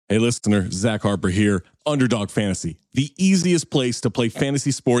Hey, listener, Zach Harper here. Underdog Fantasy, the easiest place to play fantasy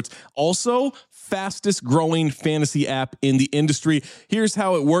sports. Also, fastest growing fantasy app in the industry. Here's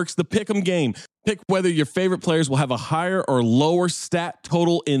how it works. The Pick'em game. Pick whether your favorite players will have a higher or lower stat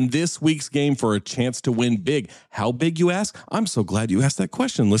total in this week's game for a chance to win big. How big, you ask? I'm so glad you asked that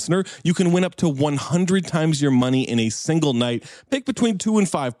question, listener. You can win up to 100 times your money in a single night. Pick between 2 and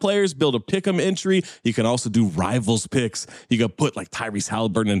 5 players, build a Pick'em entry. You can also do rivals picks. You can put like Tyrese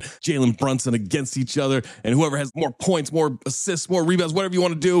Halliburton and Jalen Brunson against each other, and whoever has more points, more assists, more rebounds, whatever you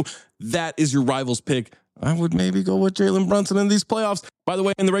want to do, that is your rivals pick. I would maybe go with Jalen Brunson in these playoffs. By the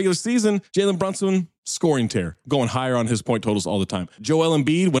way, in the regular season, Jalen Brunson, scoring tear, going higher on his point totals all the time. Joel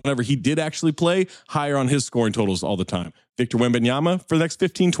Embiid, whenever he did actually play, higher on his scoring totals all the time. Victor Wembanyama, for the next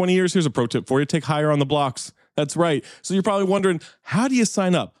 15, 20 years, here's a pro tip for you. Take higher on the blocks. That's right. So you're probably wondering, how do you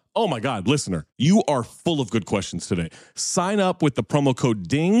sign up? Oh my God, listener, you are full of good questions today. Sign up with the promo code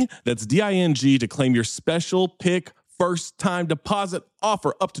DING, that's D-I-N-G, to claim your special pick first time deposit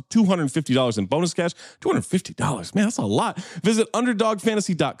offer up to $250 in bonus cash. $250, man, that's a lot. Visit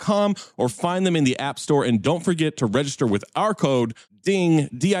underdogfantasy.com or find them in the App Store. And don't forget to register with our code DING,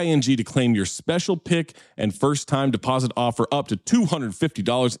 D-I-N-G, to claim your special pick and first time deposit offer up to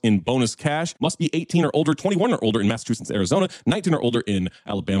 $250 in bonus cash. Must be 18 or older, 21 or older in Massachusetts, Arizona, 19 or older in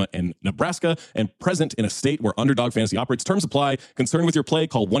Alabama and Nebraska, and present in a state where Underdog Fantasy operates. Terms apply. Concerned with your play,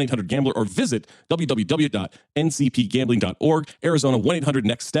 call 1-800-GAMBLER or visit www.ncpgambling.org. Arizona,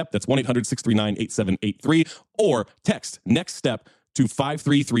 1-800-NEXT-STEP. That's 1-800-639-8783. Or text NEXT STEP to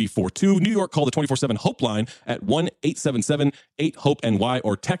 53342. New York, call the 24/7 Hope line at 1-877-8-HOPE-NY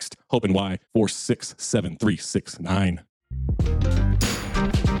or text HOPE-NY 467-369.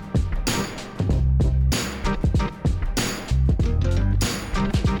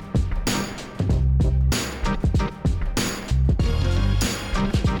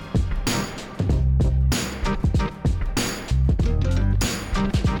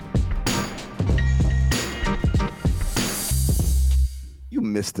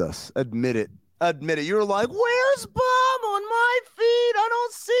 Missed us. Admit it. You were like, where's Bomm on my feed? I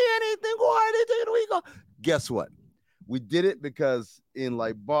don't see anything. Why are they taking a week off? Guess what? We did it because in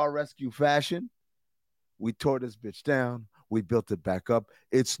like bar rescue fashion, we tore this bitch down. We built it back up.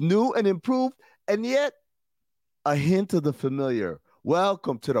 It's new and improved, and yet a hint of the familiar.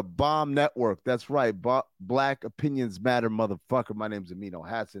 Welcome to the Bomm Network. That's right. Black opinions matter, motherfucker. My name's Amino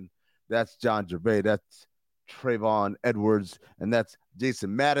Hassan. That's John Gervais. That's Trayvon Edwards, and that's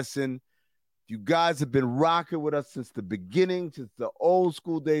Jason Madison. You guys have been rocking with us since the beginning, since the old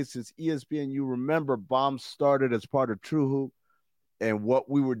school days, since ESPN. You remember Bomm started as part of True Hoop, and what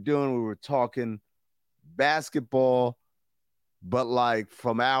we were doing, we were talking basketball, but like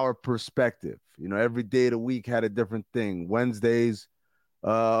from our perspective. You know, every day of the week had a different thing. Wednesdays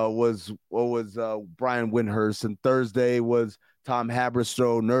was Brian Windhurst, and Thursday was Tom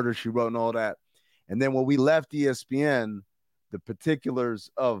Haberstroh, Nerder She Wrote, and all that. And then when we left ESPN, the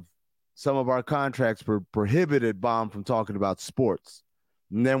particulars of some of our contracts prohibited Bomm from talking about sports.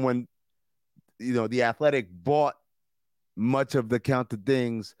 And then when, you know, The Athletic bought much of the Count the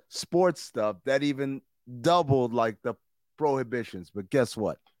Dings sports stuff, that even doubled like the prohibitions. But guess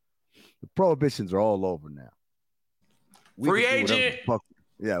what? The prohibitions are all over now. Free agent.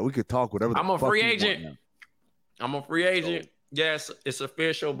 Yeah, we could talk whatever the fuck. I'm a free agent. I'm a free agent. Yes, it's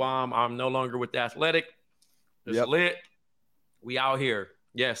official, Bomm. I'm no longer with The Athletic. It's lit. We out here.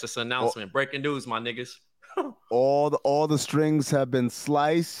 Yes, it's an announcement. Breaking news, my niggas. all the strings have been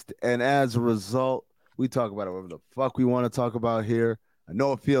sliced, and as a result, we talk about it whatever the fuck we want to talk about here. I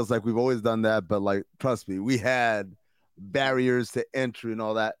know it feels like we've always done that, but like, trust me, we had barriers to entry and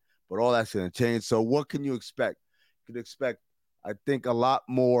all that, but all that's going to change. So what can you expect? You can expect, I think, a lot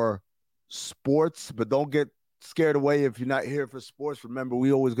more sports, but don't get scared away if you're not here for sports. Remember,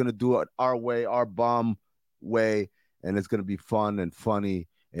 we always going to do it our way, our Bomm way, and it's going to be fun and funny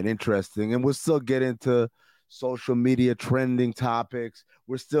and interesting. And we'll still get into social media trending topics.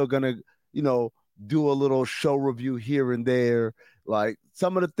 We're still going to, you know, do a little show review here and there. Like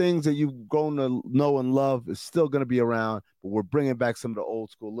some of the things that you've grown to know and love is still going to be around, but we're bringing back some of the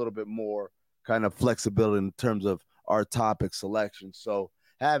old school, a little bit more kind of flexibility in terms of our topic selection. So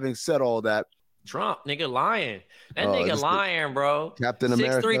having said all that, Trump, nigga, lying. That nigga lying, bro. Captain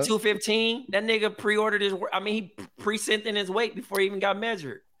America. 6'3", 215. That nigga pre-ordered his work. I mean, he pre-sent in his weight before he even got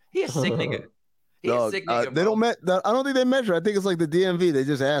measured. He a sick nigga. He a sick nigga, they don't I don't think they measure. I think it's like the DMV. They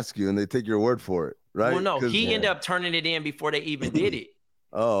just ask you and they take your word for it, right? Well, no, he ended up turning it in before they even did it.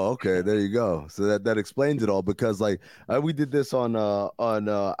 Oh, okay. There you go. So that explains it all, because like we did this on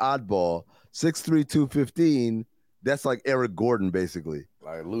Oddball. 6'3", 215. That's like Eric Gordon, basically.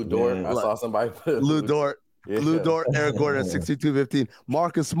 Like Lou Dort. I saw somebody put Lou Dort. Yeah. Lou Dort, Eric Gordon at 6'2", 215.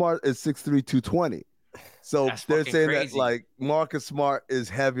 Marcus Smart is 6'3", 220. So That's they're fucking saying crazy. that like Marcus Smart is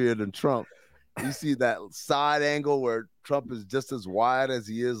heavier than Trump. You see that side angle where Trump is just as wide as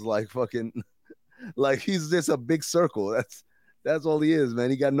he is like fucking like he's just a big circle. That's all he is,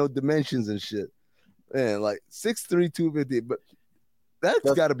 man. He got no dimensions and shit. Man, like 6'3", 250. But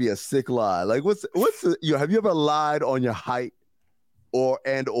that's got to be a sick lie. Like what's have you ever lied on your height or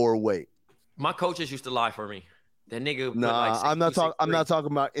weight? My coaches used to lie for me. That nigga. Nah, I'm not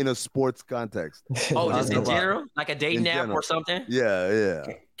talking about in a sports context. Oh, just in general, like a dating app or something. Yeah.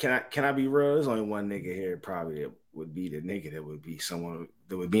 Can I be real? There's only one nigga here probably that would be the nigga that would be someone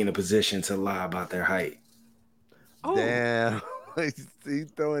that would be in a position to lie about their height. Oh. Damn, he's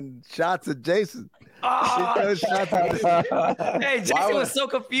throwing shots at Jason. Oh, hey, Jason was so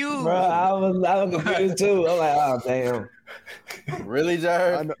confused. Bro, I was confused too. I'm like, oh damn. Really,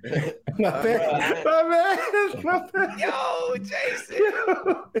 Jared? My man. Yo, Jason.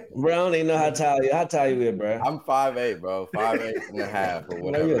 Bro, I don't even know how tall you. How tall you is, bro? I'm 5'8", bro. 5'8 and a half or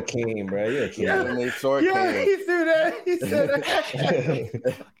whatever. You're a king, bro. You're a king. Short king. He threw that. He said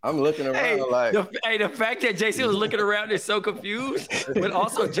that. I'm looking around like. The fact that Jason was looking around is so confused. But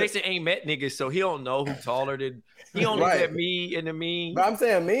also, Jason ain't met niggas, so he don't know who taller than. He only met me and the mean. But I'm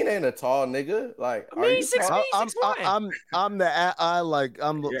saying mean ain't a tall nigga. Like, mean 6'1". I'm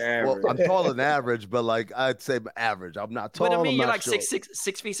taller than average, but like I'd say average. I'm not tall. But I mean, you're like short.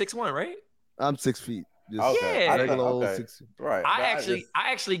 6 feet 6'1", right? I'm 6 feet. Okay. Yeah. Okay. 6 Right. I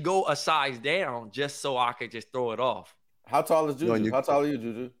actually go a size down just so I could just throw it off. How tall is Juju? How tall are you,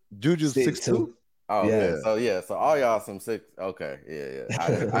 Juju? Juju's 6'2". Oh yeah. So all y'all some 6. Okay.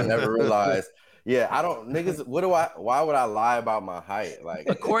 Yeah. I never realized. Yeah, I don't niggas. Why would I lie about my height? Like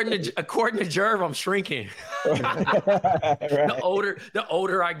according to Jerv, I'm shrinking. The older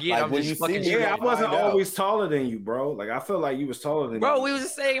I get, like I'm just fucking. I wasn't always taller than you, bro. Like I feel like you was taller than me. Bro, we was the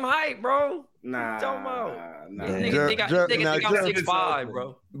same height, bro. Nah. Niggas think I'm 6'5",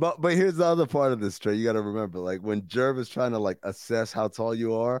 bro. But here's the other part of this, Trey. You got to remember, like when Jerv is trying to like assess how tall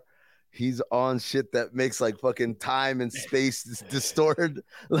you are. He's on shit that makes like fucking time and space distorted.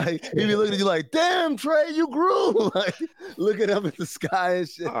 Like he be looking at you like, damn, Trey, you grew. Like looking up at the sky and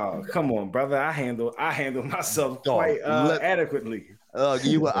shit. Oh, come on, brother. I handle myself quite adequately.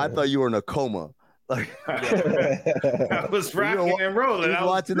 I thought you were in a coma. Like I was rocking and rolling. I was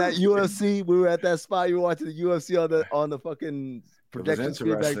watching that UFC. We were at that spot. You were watching the UFC on the fucking projection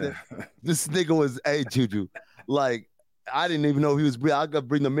screen back then. This nigga was Juju. Like I didn't even know he was breathing. I got to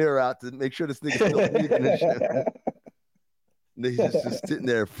bring the mirror out to make sure this nigga's still breathing and shit. He's just sitting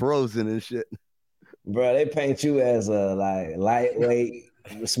there frozen and shit. Bro, they paint you as a like lightweight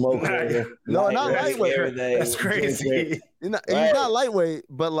smoker. No, not lightweight. That's crazy. He's not lightweight,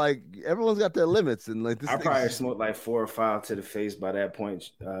 but like everyone's got their limits. And like this, I probably smoked like 4 or 5 to the face by that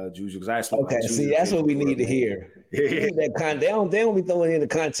point, Juju. Because I smoked. Okay, see, that's what we need to hear. Yeah. They don't be throwing in the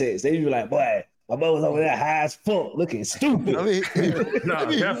context. They be like, boy. My boy was over there high as fuck, looking stupid. I mean, he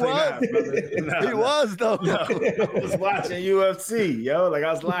was though. No, I was watching UFC, yo. Like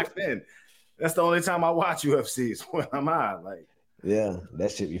I was locked in. That's the only time I watch UFC is when I'm out. Like, yeah,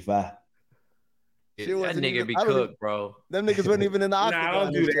 that shit be fire. That nigga be cooked, bro. Them niggas weren't even in the octagon. Nah,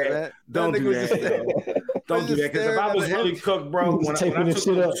 don't do that. Man. Don't do that. Don't do that. Because if I was really cooked, bro, when I took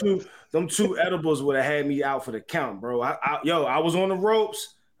them two edibles would have had me out for the count, bro. I was on the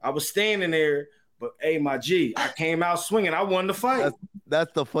ropes. I was standing there. But hey, my G, I came out swinging. I won the fight.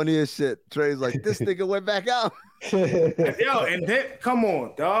 That's the funniest shit. Trey's like, this nigga went back out. Yo, and then come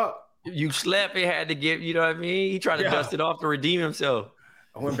on, dog. You slept. It had to get. You know what I mean? He tried to dust it off to redeem himself.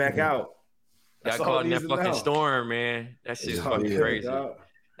 I went back out. Got caught in that fucking storm, man. That shit's fucking crazy. Dog.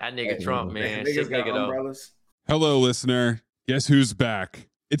 That nigga Trump, man. Sick nigga though. Hello, listener. Guess who's back?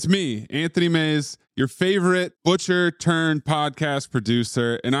 It's me, Anthony Mays, your favorite butcher turned podcast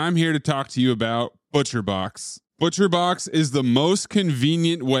producer, and I'm here to talk to you about ButcherBox. ButcherBox is the most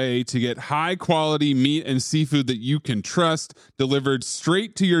convenient way to get high quality meat and seafood that you can trust delivered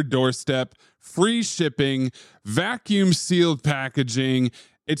straight to your doorstep, free shipping, vacuum sealed packaging.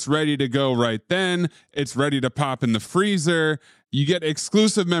 It's ready to go right then. It's ready to pop in the freezer. You get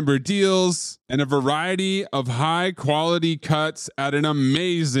exclusive member deals and a variety of high quality cuts at an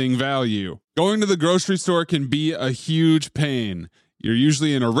amazing value. Going to the grocery store can be a huge pain. You're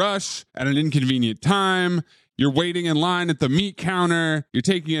usually in a rush at an inconvenient time. You're waiting in line at the meat counter. You're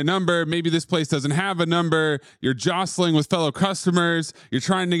taking a number. Maybe this place doesn't have a number. You're jostling with fellow customers. You're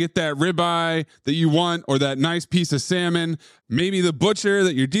trying to get that ribeye that you want or that nice piece of salmon. Maybe the butcher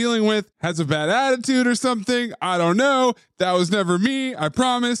that you're dealing with has a bad attitude or something. I don't know. That was never me, I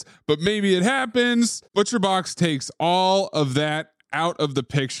promise, but maybe it happens. ButcherBox takes all of that out of the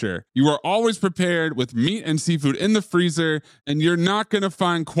picture. You are always prepared with meat and seafood in the freezer, and you're not going to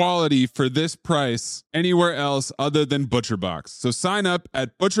find quality for this price anywhere else other than ButcherBox. So sign up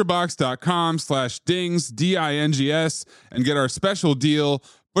at butcherbox.com/dings, D-I-N-G-S, and get our special deal.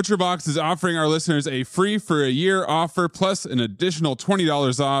 ButcherBox is offering our listeners a free for a year offer plus an additional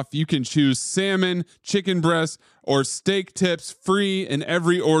 $20 off. You can choose salmon, chicken breast, or steak tips free in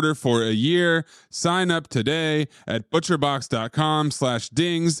every order for a year. Sign up today at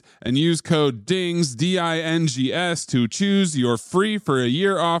butcherbox.com/dings and use code DINGS, D-I-N-G-S, to choose your free for a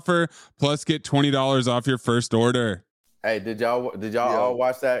year offer plus get $20 off your first order. Hey, did y'all all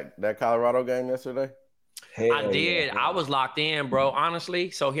watch that Colorado game yesterday? I did. Yeah. I was locked in, bro. Honestly,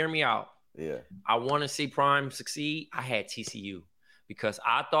 so hear me out. Yeah. I want to see Prime succeed. I had TCU because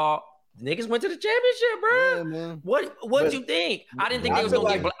I thought niggas went to the championship, bro. Yeah, man. What did you think? I didn't think they was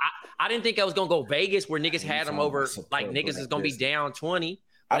gonna get. I didn't think I was gonna go Vegas where niggas had them over. Like niggas is gonna be down 20.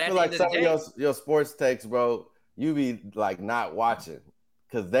 I feel like some of your sports takes, bro. You be like not watching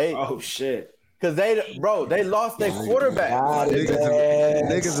because they. Oh shit. Because they lost their quarterback.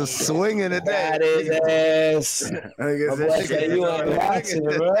 Niggas are swinging today. That is ass. You ain't watching,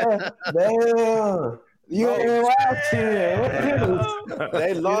 bro. Damn. You ain't watching.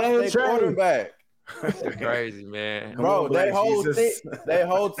 They lost their quarterback. Crazy, man. Bro, their whole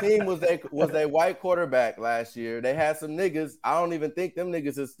team was a white quarterback last year. They had some niggas. I don't even think them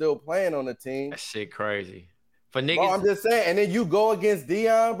niggas is still playing on the team. That shit crazy. For niggas, bro, I'm just saying, and then you go against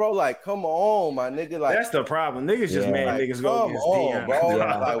Deion, bro. Like, come on, my nigga. Like, that's the problem. Niggas just mad like, niggas go against Deion, bro.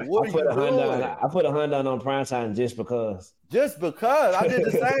 Yeah. Like, what are you doing? I put $100 on primetime just because. Just because I did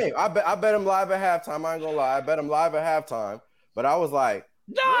the same. I bet him live at halftime. I ain't gonna lie. I bet him live at halftime. But I was like,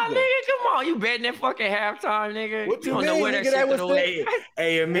 nah, nigga, come on. You betting that fucking halftime, nigga. What you mean, know where nigga? That was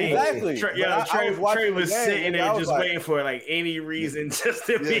exactly. Trey was sitting there just waiting for like any reason just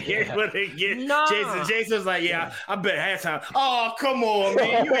to be able to get Jason's like, yeah, I bet halftime. Oh, come on,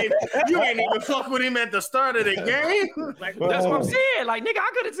 man. You ain't even fuck with him at the start of the game. Like, that's what I'm saying. Like, nigga,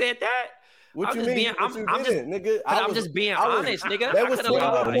 I could have said that. What you mean? I'm just being honest, nigga. They was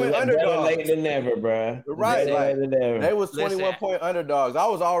 21-point underdogs. Later than never, bro. Right. They was 21-point underdogs. I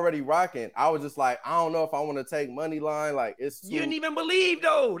was already rocking. I was just like, I don't know if I want to take money line. Like, it's you didn't even believe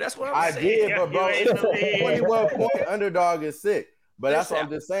though. That's what I'm saying. I did, but bro, 21-point underdog is sick. But that's what I'm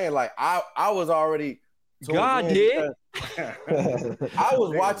just saying. Like, I was already. God did. I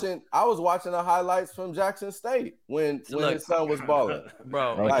was watching the highlights from Jackson State when his son was balling.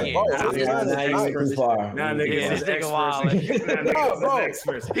 Bro, now you're too far. Now niggas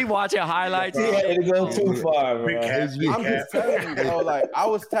experts. He watching highlights. He had to go too far, bro. I'm just telling you, bro. Like, I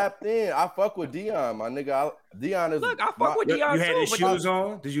was tapped in. I fuck with Deion, my nigga. Deion is. Look, I fuck with Deion too. You had his shoes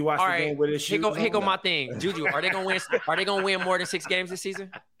on. Did you watch the game with his shoes on? Here go my thing, Juju. Are they gonna win? Are they gonna win more than 6 games this season?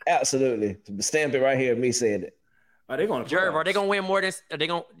 Absolutely. Stamp it right here. Me said it. Are they going to Jerv, are they going to win more than they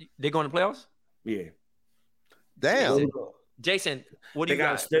going to the playoffs? Yeah. Damn. Jason, what do you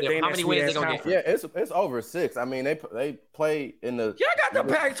got? How many wins they going to get? Yeah, it's over 6. I mean, they play in the. Y'all got the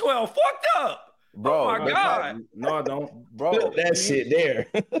Pac-12 fucked up. Bro, oh my God. No, I don't. Bro, put that shit there.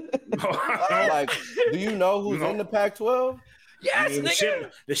 Like, do you know who's in the Pac-12? Yes, nigga.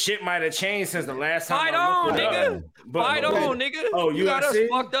 The shit might have changed since the last time. Fight on, nigga. Fight on, nigga. Oh, you got us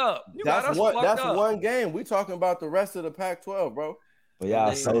fucked up. That's one game. We talking about the rest of the Pac-12, bro. But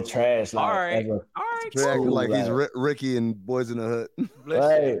y'all so trash. Like, all right. They're acting like he's Ricky and Boys in the Hood.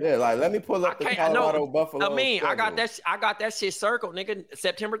 Right. Yeah, like let me pull up the Colorado Buffalo. I mean, I got that shit circled, nigga.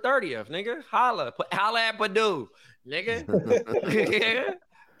 September 30th, nigga. Holla at Purdue, nigga.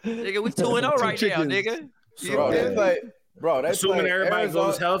 Nigga, we 2-0 right now, nigga. Bro, assuming everybody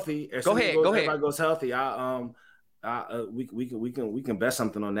goes healthy. Go ahead. Everybody goes healthy. We can bet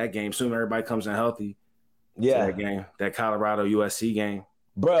something on that game. Assuming everybody comes in healthy. Yeah, that game, that Colorado USC game,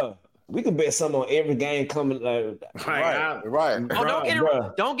 bro. We can bet something on every game coming. Right. Oh, don't get it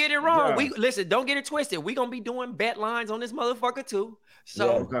wrong. Bruh. Don't get it twisted. We gonna be doing bet lines on this motherfucker too.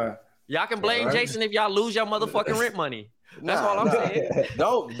 So y'all can blame Jason if y'all lose your motherfucking rent money. That's all I'm saying.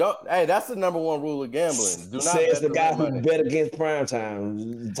 Don't. Hey, that's the number one rule of gambling. Do not Says the guy who bet against prime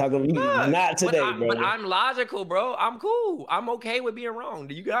time. Talking not today, bro. But I'm logical, bro. I'm cool. I'm okay with being wrong.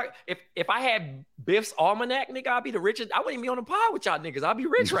 Do you got if I had Biff's almanac, nigga, I'd be the richest. I wouldn't even be on the pod with y'all niggas. I'd be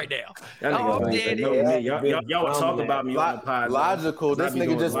rich right now. Y'all would talk about me on the pod. Logical. This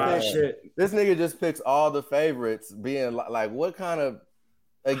nigga just picks all the favorites, being like, what kind of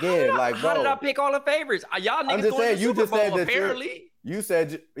again? Like, bro, how did I pick all the favorites? Y'all niggas going to the Super Bowl, apparently. You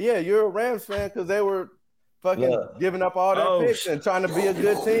said, you're a Rams fan because they were fucking giving up all their picks and trying to be a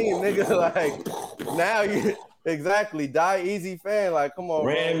good team, nigga. Like, now you exactly die easy fan. Like, come on,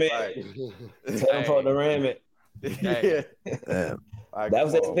 ram it. Tell for the ram it. Yeah. Like, that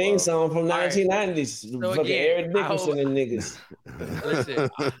was that theme song from 1990s. So fucking Eric Dickerson and niggas. Listen,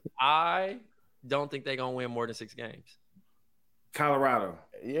 I don't think they're gonna win more than 6 games. Colorado.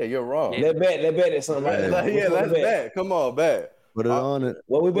 Yeah, you're wrong. Let's bet at something. Yeah, let's bet. Come on, bet. Put it on it.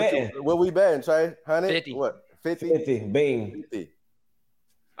 What we betting? What we betting, Trey? 100? 50. What? 50? 50. Bing. 50.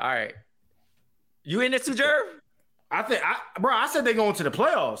 All right. You in this too, Jerv? I said they going to the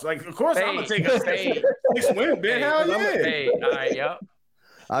playoffs. Like, of course, I'm gonna take a 6 win bet. Hell yeah. Hey, all right, yep.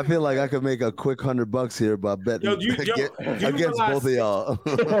 I feel like I could make a quick $100 here by betting against both of y'all.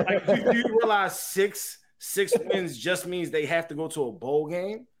 Like, do you realize six wins just means they have to go to a bowl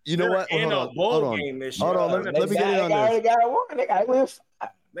game? You know what? In a bowl game this year. Hold on. Let me get in on this. They already got one. They got to win.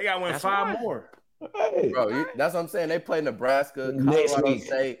 They got to win 5 more. Hey. Bro, that's what I'm saying. They play Nebraska, Next Colorado week.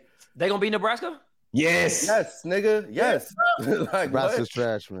 State. They gonna beat Nebraska? Yes. Yes, nigga. Yes. Like, Nebraska's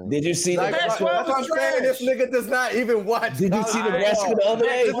trash, man. Did you see Nebraska? That's what I'm saying. This nigga does not even watch. Did you see Nebraska the other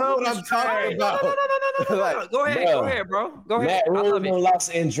day? That's what I'm talking about. No. Like, Go ahead, bro. Go ahead. Matt Rule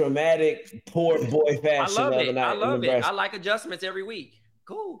lost in dramatic poor boy fashion. I love the other night. I love it. I like adjustments every week.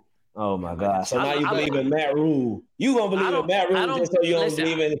 Cool. Oh my God! So now you believe in Matt Rule. You gonna believe in Matt Rule just so you don't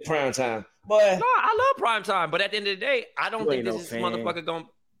believe in prime time. But no, I love prime time. But at the end of the day, I don't think this motherfucker gonna.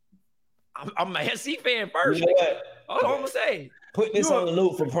 I'm a SC fan first. You know what? All I'm gonna say. Put this on the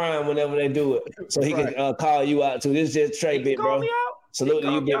loop for Prime whenever they do it, so he can call you out too. This is just Trey, big bro. Salute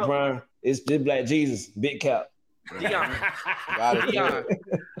to you, big Prime. It's just Black Jesus, big cap. Dion,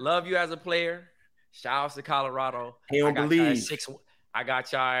 love you as a player. Shout out to Colorado. He don't believe. I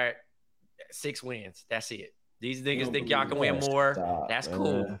got y'all at 6 wins. That's it. These niggas think y'all can win more. That's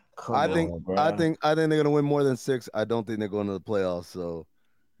cool. I think they're gonna win more than 6. I don't think they're going to the playoffs. So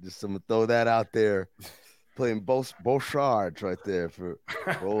just I'm gonna throw that out there. Playing both shards right there for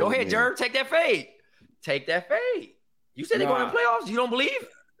Go ahead, Jerv. Take that fade. You said they're going to the playoffs. You don't believe?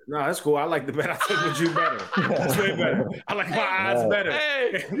 No, that's cool. I like the bet. I think with you better. That's way better. I like my odds better.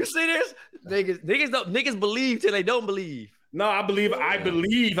 Hey, you see this? Niggas believe till they don't believe. No, I believe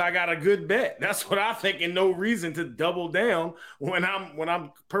I got a good bet. That's what I think, and no reason to double down when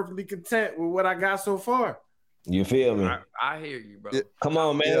I'm perfectly content with what I got so far. You feel me? I hear you, bro. Come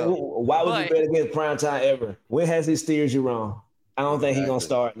on, man. Yeah. Why would you bet against prime time ever? When has he steered you wrong? I don't think he's gonna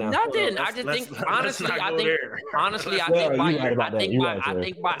start now. Nothing. I just think honestly, I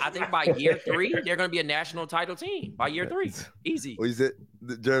think by year 3, they're gonna be a national title team. By year 3. Easy. Well, you said,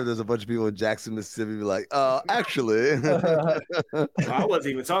 Jerv, there's a bunch of people in Jackson, Mississippi be like, actually. I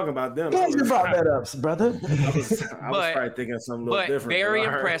wasn't even talking about them. You brought that up, brother. I was probably thinking something a little different. Very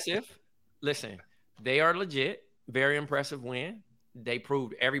impressive. Listen, they are legit. Very impressive win. They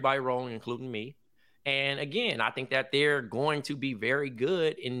proved everybody wrong, including me. And again, I think that they're going to be very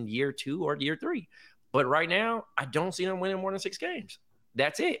good in year 2 or year 3. But right now, I don't see them winning more than 6 games.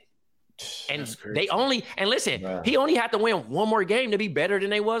 That's it. And he only had to win one more game to be better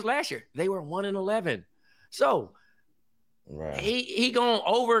than they was last year. They were 1-11. So he going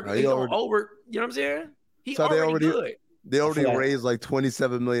over. You know what I'm saying? He already good. They already raised like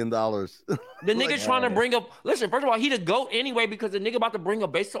 $27 million. The nigga trying to bring up. Listen, first of all, he the GOAT anyway because the nigga about to bring a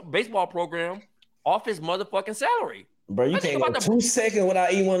baseball program off his motherfucking salary. Bro, you can't go 2 seconds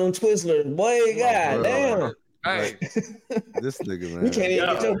without eating one of them Twizzlers. Boy, god damn. Hey. This nigga, man. You can't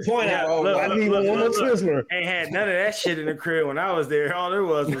even get your point out. I need one more Twizzler. Ain't had none of that shit in the crib when I was there. All there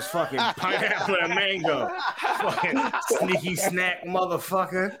was fucking pineapple and mango. Fucking sneaky snack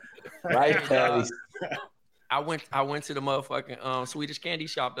motherfucker. Right, Patty. I went to the motherfucking Swedish candy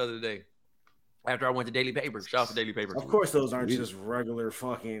shop the other day. After I went to Daily Paper. Shout out to Daily Paper. Of course, those aren't just regular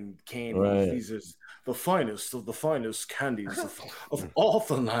fucking candies. Right. These are the finest of the finest candies of all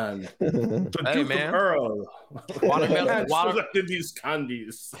the land. The Duke of Earl. Watermelon. Selected these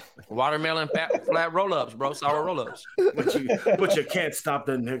candies. Watermelon flat roll-ups, bro. Sour roll-ups. But you can't stop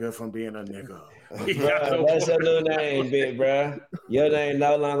the nigga from being a nigga. Bro, that's your new name, big bro. Your name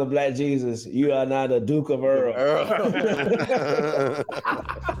no longer Black Jesus. You are now the Duke of Earl.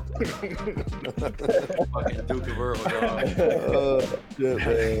 Fucking Duke of Earl, dog. Shit,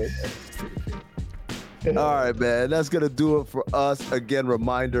 man. All right, man. That's going to do it for us. Again,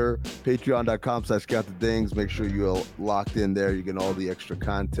 reminder, patreon.com/countthedings. Make sure you're locked in there. You get all the extra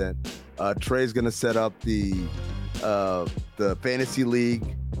content. Trey's going to set up the fantasy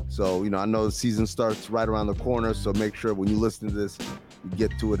league. So, I know the season starts right around the corner. So make sure when you listen to this, you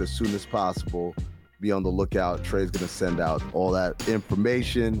get to it as soon as possible. Be on the lookout. Trey's going to send out all that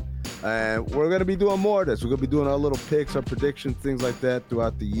information. And we're going to be doing more of this. We're going to be doing our little picks, our predictions, things like that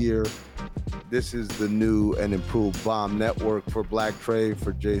throughout the year. This is the new and improved Bomm Network. For Black Trey,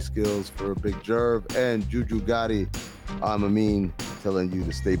 for Jay Skills, for Big Jerv, and Juju Gotti. I'm Amin, telling you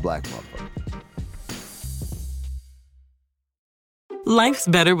to stay black, motherfucker. Life's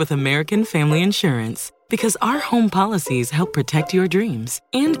better with American Family Insurance because our home policies help protect your dreams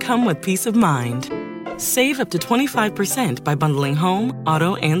and come with peace of mind. Save up to 25% by bundling home,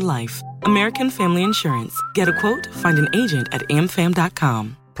 auto, and life. American Family Insurance. Get a quote, find an agent at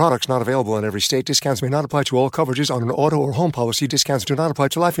amfam.com. Products not available in every state. Discounts may not apply to all coverages on an auto or home policy. Discounts do not apply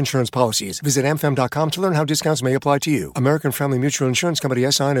to life insurance policies. Visit amfam.com to learn how discounts may apply to you. American Family Mutual Insurance Company,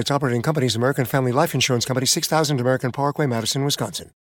 SI, and its operating companies, American Family Life Insurance Company, 6000 American Parkway, Madison, Wisconsin.